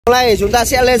Hôm nay chúng ta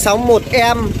sẽ lên sóng một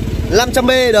em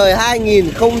 500B đời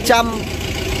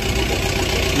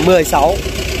 2016.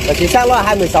 Và chính xác nó là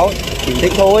 2016, chỉ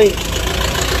định thôi.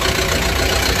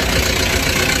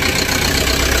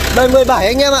 Đời 17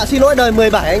 anh em ạ, xin lỗi đời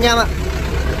 17 anh em ạ.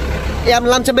 Em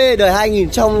 500B đời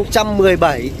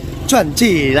 2017, chuẩn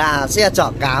chỉ là xe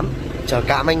chở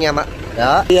cám anh em ạ.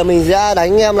 Đó, thì mình sẽ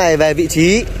đánh em này về vị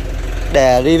trí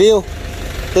để review.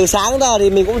 Từ sáng giờ thì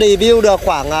mình cũng review được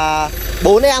khoảng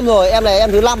 4 em rồi, em này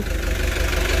em thứ 5.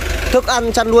 Thức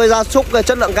ăn chăn nuôi gia súc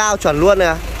chất lượng cao chuẩn luôn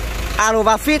nè.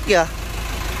 Anova Fit kìa.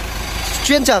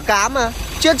 Chuyên chở cám mà.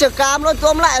 Chuyên chở cám, nó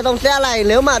tóm lại dòng xe này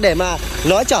nếu mà để mà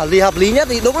nói chở gì hợp lý nhất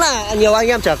thì đúng là nhiều anh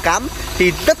em chở cám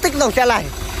thì rất thích dòng xe này.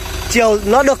 Chiều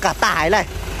nó được cả tải này.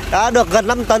 Đó, được gần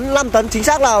 5 tấn, chính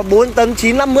xác là 4 tấn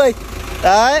 950.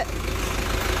 Đấy.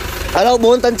 Ở đâu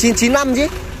 4 tấn 995 chứ.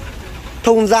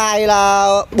 Thùng dài là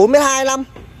 4m25.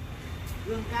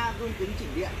 Gương cao, gương kính chỉnh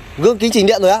điện. Gương kính chỉnh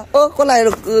điện rồi á? Con này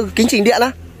được kính chỉnh điện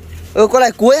á? Con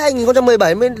này cuối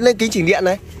 2017 mới lên kính chỉnh điện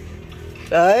này.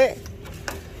 Đấy.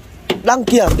 Đăng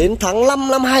kiểm đến tháng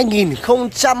 5 năm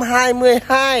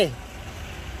 2022.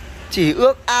 Chỉ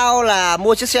ước ao là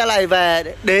mua chiếc xe này về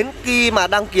đến khi mà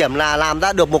đăng kiểm là làm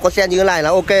ra được một con xe như thế này là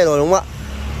ok rồi đúng không ạ?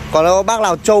 Còn nếu bác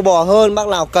nào trâu bò hơn, bác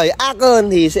nào cày ác hơn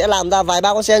thì sẽ làm ra vài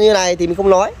ba con xe như này thì mình không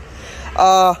nói.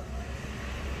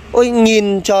 Ôi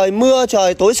nhìn trời mưa,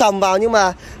 trời tối sầm vào nhưng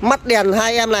mà mắt đèn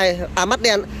hai em này,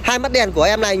 hai mắt đèn của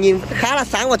em này nhìn khá là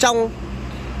sáng vào trong.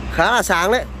 Khá là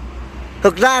sáng đấy.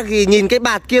 Thực ra thì nhìn cái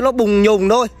bạt kia nó bùng nhùng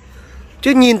thôi.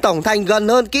 Chứ nhìn tổng thành gần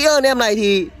hơn, kỹ hơn em này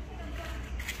thì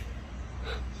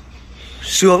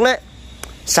sướng đấy.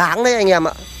 Sáng đấy anh em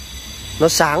ạ. Nó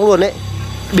sáng luôn đấy.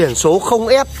 Biển số không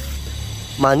ép.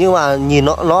 Mà nhưng mà nhìn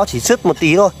nó chỉ sứt một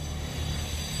tí thôi.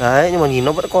 Đấy, nhưng mà nhìn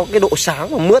nó vẫn có cái độ sáng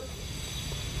và mướt.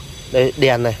 Đây,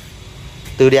 đèn này.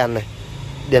 Từ đèn này.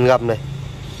 Đèn gầm này.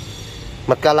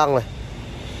 Mặt ca lăng này.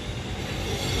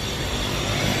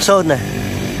 Sơn này.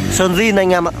 Sơn zin anh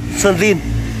em ạ. Sơn zin.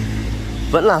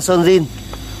 Vẫn là sơn zin.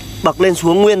 Bật lên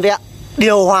xuống nguyên vẹn.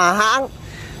 Điều hòa hãng.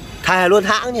 Thề luôn,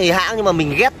 hãng thì hãng nhưng mà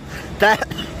mình ghét.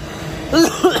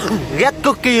 Ghét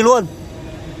cực kỳ luôn.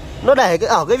 Nó để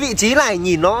ở cái vị trí này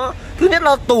nhìn nó, thứ nhất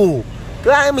là tù,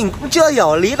 thứ hai mình cũng chưa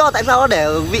hiểu lý do tại sao nó để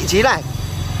ở vị trí này.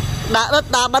 Đất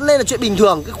đá bắn lên là chuyện bình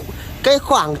thường. Cái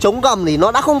khoảng chống gầm thì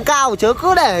nó đã không cao, chớ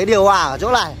cứ để cái điều hòa ở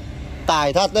chỗ này.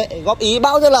 Tài thật đấy, góp ý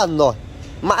bao nhiêu lần rồi.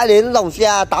 Mãi đến dòng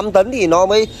xe 8 tấn thì nó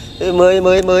mới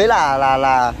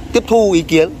là tiếp thu ý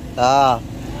kiến.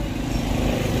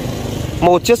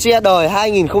 Một chiếc xe đời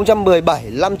 2017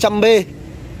 500B.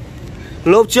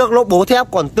 Lốp trước lốp bố thép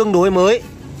còn tương đối mới.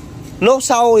 Lốp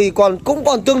sau thì cũng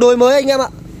còn tương đối mới anh em ạ.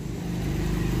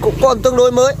 Cũng còn tương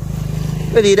đối mới.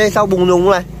 Cái gì đây, sau bùng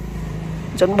nhùng này.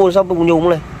 Chấn bồn sau bùng nhùng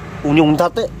này. Bùng nhùng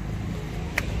thật đấy.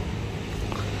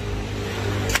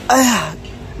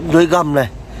 Dưới gầm này.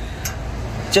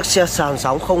 Chiếc xe sàn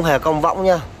sóng không hề cong võng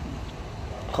nha.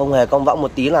 Không hề cong võng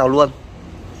một tí nào luôn.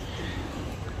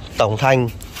 Tổng thành.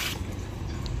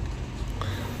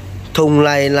 Thùng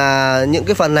này là những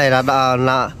cái phần này là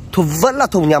vẫn là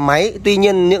thùng nhà máy. Tuy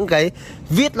nhiên những cái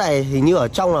vít này hình như ở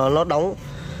trong là nó đóng,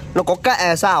 nó có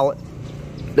kệ sao ấy.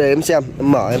 Để em xem,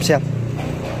 em mở em xem.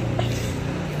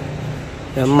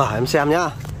 Em mở em xem nhá.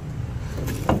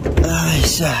 Ây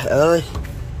giời ơi.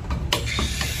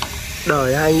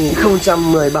 Đời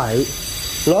 2017.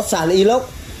 Lót sàn inox.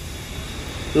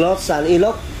 Lót sàn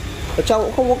inox. Ở trong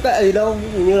cũng không có kệ gì đâu.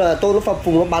 Hình như là tôi nó phập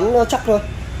phùng nó bắn nó chắc thôi.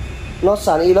 Lót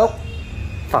sàn inox.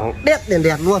 Phẳng đét đèn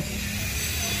đẹp luôn.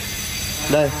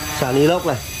 Đây, sàn inox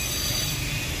này.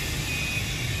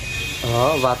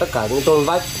 Đó, và tất cả những tôn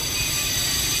vách.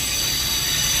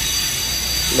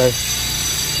 Đây.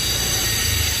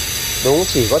 Đúng,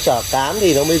 chỉ có chở cám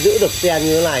thì nó mới giữ được xe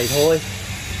như thế này thôi.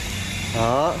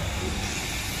 Đó.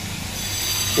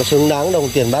 Nó xứng đáng đồng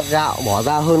tiền bát gạo, bỏ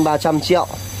ra hơn 300 triệu.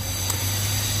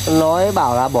 Nói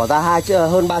bảo là bỏ ra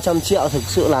hơn 300 triệu, thực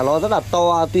sự là nó rất là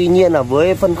to. Tuy nhiên là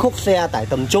với phân khúc xe tải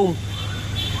tầm trung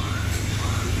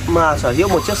mà sở hữu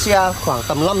một chiếc xe khoảng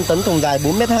tầm 5 tấn thùng dài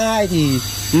 4m2 thì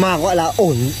mà gọi là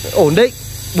ổn định,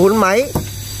 4 máy,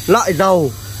 lợi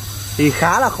dầu thì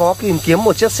khá là khó tìm kiếm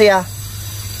một chiếc xe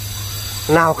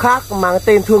nào khác mang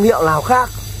tên thương hiệu nào khác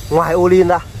ngoài Olin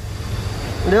ra.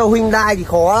 Nếu Hyundai thì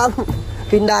khó lắm.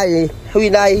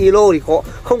 Hyundai Hero thì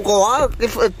không có cái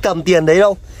tầm tiền đấy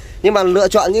đâu. Nhưng mà lựa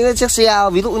chọn những chiếc xe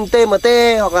ví dụ như TMT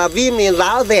hoặc là Vim thì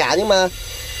giá rẻ nhưng mà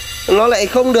nó lại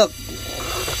không được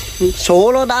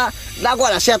số, nó đã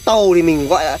gọi là xe tàu thì mình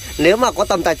gọi là, nếu mà có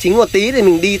tầm tài chính một tí thì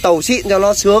mình đi tàu xịn cho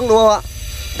nó sướng đúng không ạ?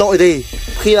 Tội gì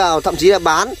khi nào thậm chí là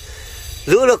bán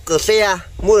giữ được cửa xe,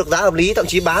 mua được giá hợp lý, thậm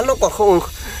chí bán nó còn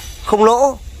không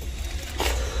lỗ.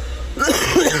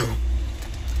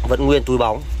 vẫn nguyên túi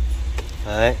bóng.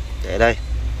 Đấy, để đây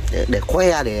để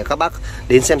khoe, để các bác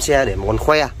đến xem xe để mà còn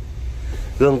khoe.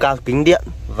 Gương cao kính điện,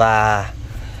 và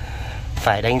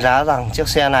phải đánh giá rằng chiếc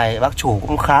xe này bác chủ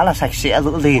cũng khá là sạch sẽ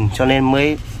giữ gìn, cho nên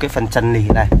mới cái phần trần nỉ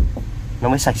này nó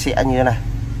mới sạch sẽ như thế này.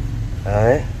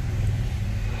 Đấy.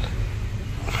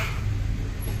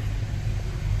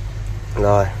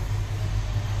 Rồi.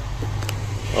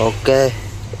 Ok.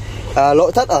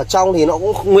 Nội thất ở trong thì nó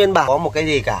cũng nguyên bản, có một cái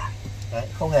gì cả. Đấy,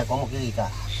 không hề có một cái gì cả.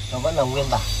 Nó vẫn là nguyên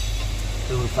bản.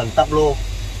 Từ phần tắp lô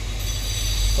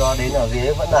cho đến ở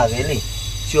ghế vẫn là ghế lỉ,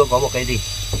 chưa có một cái gì.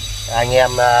 Anh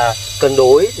em cân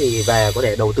đối thì về có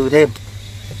thể đầu tư thêm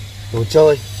đồ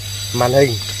chơi, màn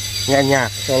hình, nghe nhạc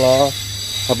cho nó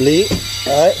hợp lý.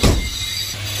 Đấy.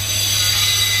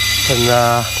 Phần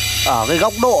ở cái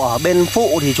góc độ ở bên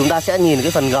phụ thì chúng ta sẽ nhìn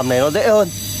cái phần gầm này nó dễ hơn.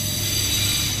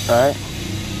 Đấy.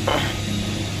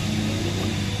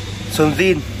 Sơn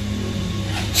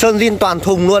zin toàn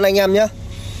thùng luôn anh em nhé.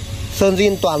 Sơn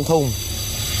zin toàn thùng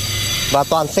và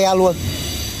toàn xe luôn.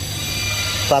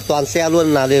 Và toàn xe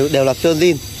luôn là đều là sơn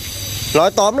zin.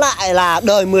 Nói tóm lại là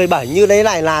đời 17 như thế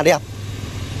này là đẹp.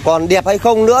 Còn đẹp hay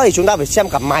không nữa thì chúng ta phải xem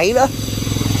cả máy nữa.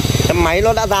 Cái máy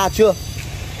nó đã ra chưa.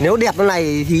 Nếu đẹp như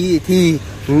này thì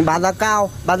bán giá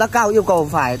cao yêu cầu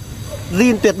phải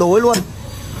zin tuyệt đối luôn.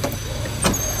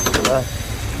 Đây.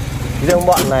 Riêng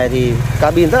bọn này thì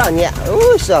cabin rất là nhẹ.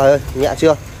 Úi trời ơi, nhẹ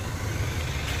chưa.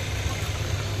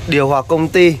 Điều hòa công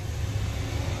ty.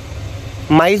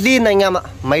 Máy zin anh em ạ,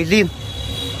 máy zin.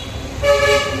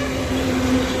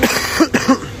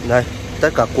 Đây, tất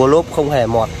cả cua lốp không hề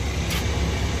mọt.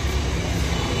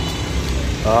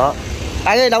 Đó.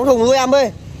 Anh ơi đóng thùng giúp em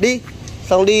ơi. Đi,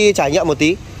 xong đi trải nghiệm một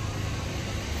tí.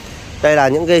 Đây là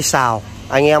những cây xào,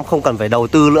 anh em không cần phải đầu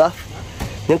tư nữa.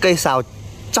 Những cây xào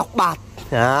chọc bạt.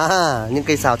 Những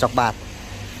cây xào chọc bạt.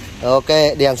 Ok,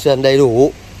 đèn sườn đầy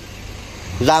đủ.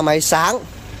 Da máy sáng.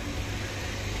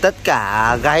 Tất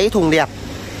cả gáy thùng đẹp.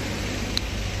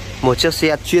 Một chiếc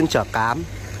xe chuyên chở cám.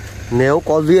 Nếu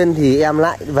có duyên thì em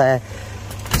lại về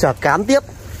chở cám tiếp,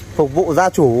 phục vụ gia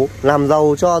chủ, làm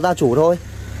giàu cho gia chủ thôi.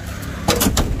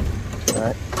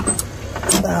 Đấy.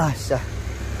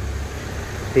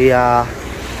 Thì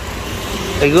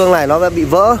cái gương này nó đã bị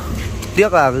vỡ.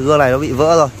 Tiếc là cái gương này nó bị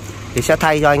vỡ rồi. Thì sẽ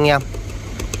thay cho anh em.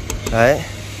 Đấy,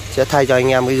 sẽ thay cho anh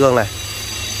em cái gương này.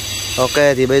 Ok,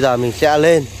 thì bây giờ mình sẽ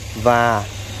lên và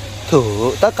thử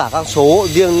tất cả các số.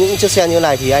 Riêng những chiếc xe như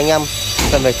này thì anh em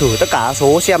cần phải thử tất cả các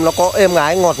số xem nó có êm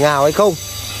ái ngọt ngào hay không.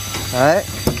 Đấy.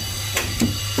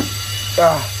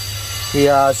 Thì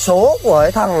số của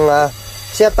cái thằng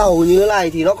xe tàu như thế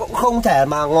này thì nó cũng không thể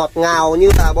mà ngọt ngào như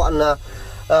là bọn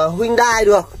Hyundai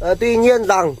được. Tuy nhiên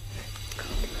rằng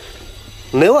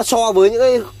nếu mà so với những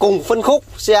cái cùng phân khúc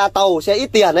xe tàu, xe ít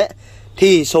tiền ấy,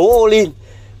 thì số Olin,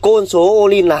 côn số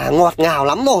Olin là ngọt ngào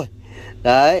lắm rồi.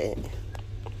 Đấy.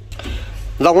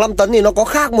 Dòng 5 tấn thì nó có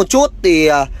khác một chút. Thì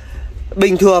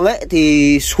bình thường ấy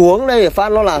thì xuống đây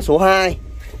phát nó là số 2,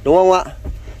 đúng không ạ?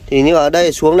 Thì như ở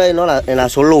đây xuống đây nó là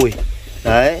số lùi.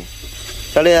 Đấy.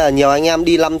 Cho nên là nhiều anh em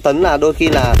đi 5 tấn là đôi khi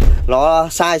là nó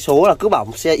sai số, là cứ bảo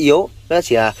xe yếu. Nó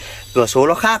chỉ là cửa số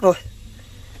nó khác thôi.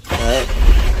 Đấy.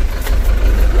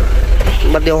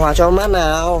 Bật điều hòa cho mát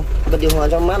nào. Bật điều hòa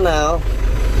cho mát nào.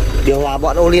 Điều hòa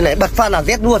bọn Olin này bật phát là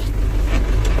Z luôn.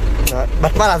 Đấy,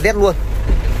 bật phát là Z luôn.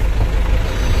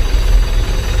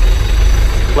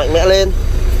 Mạnh mẽ lên.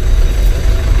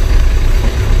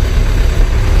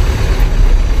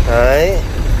 Đấy.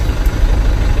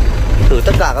 Thử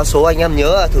tất cả các số, anh em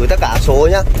nhớ thử tất cả số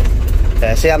nhá,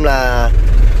 để xem là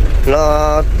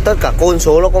nó tất cả côn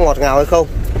số nó có ngọt ngào hay không.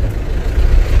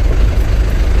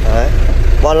 Đấy.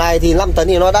 Bọn này thì 5 tấn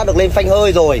thì nó đã được lên phanh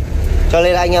hơi rồi, cho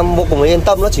nên anh em vô cùng yên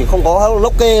tâm. Nó chỉ không có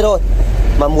lốc kê thôi.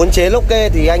 Mà muốn chế lốc kê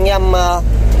thì anh em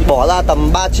bỏ ra tầm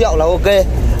 3 triệu là ok.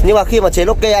 Nhưng mà khi mà chế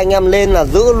lốc kê anh em lên là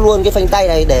giữ luôn cái phanh tay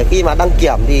này, để khi mà đăng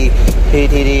kiểm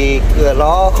thì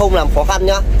nó không làm khó khăn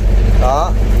nhá.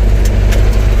 Đó.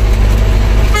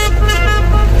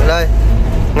 Đây.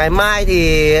 Ngày mai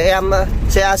thì em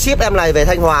sẽ ship em này về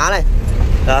Thanh Hóa này.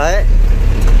 Đấy.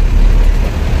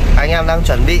 Anh em đang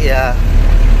chuẩn bị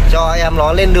cho em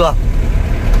nó lên đường.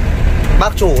 Bác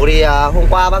chủ thì hôm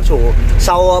qua bác chủ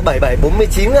sau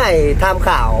 47-49 ngày tham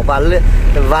khảo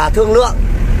và thương lượng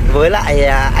với lại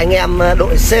anh em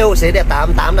đội sale chế đẹp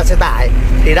 88 là xe tải,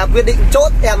 thì đã quyết định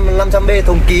chốt em 500B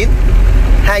thùng kín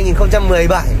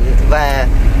 2017 về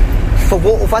phục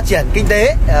vụ phát triển kinh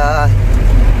tế.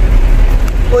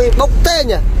 Ôi bốc tên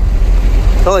nhỉ.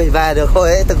 Thôi về được thôi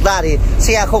ấy. Thực ra thì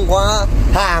xe không có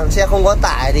hàng, xe không có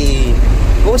tải thì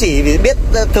cũng chỉ biết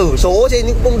thử số trên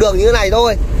những cung đường như thế này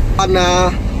thôi. Còn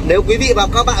Nếu quý vị và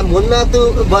các bạn muốn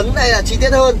tư vấn hay là chi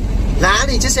tiết hơn, giá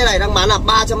thì chiếc xe này đang bán là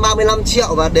 335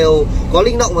 triệu và đều có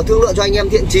linh động và thương lượng cho anh em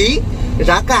thiện chí.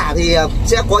 Giá cả thì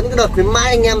sẽ có những đợt khuyến mãi,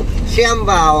 anh em xem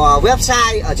vào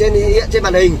website ở trên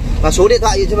màn hình và số điện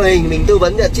thoại trên màn hình mình tư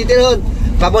vấn chi tiết hơn.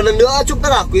 Và một lần nữa chúc tất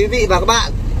cả quý vị và các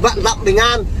bạn vạn dặm bình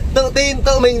an, tự tin,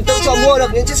 tự mình tự chọn mua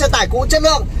được những chiếc xe tải cũ chất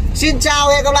lượng. Xin chào,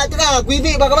 hẹn gặp lại tất cả quý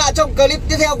vị và các bạn trong clip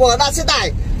tiếp theo của Đăng Xe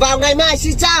Tải vào ngày mai.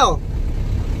 Xin chào.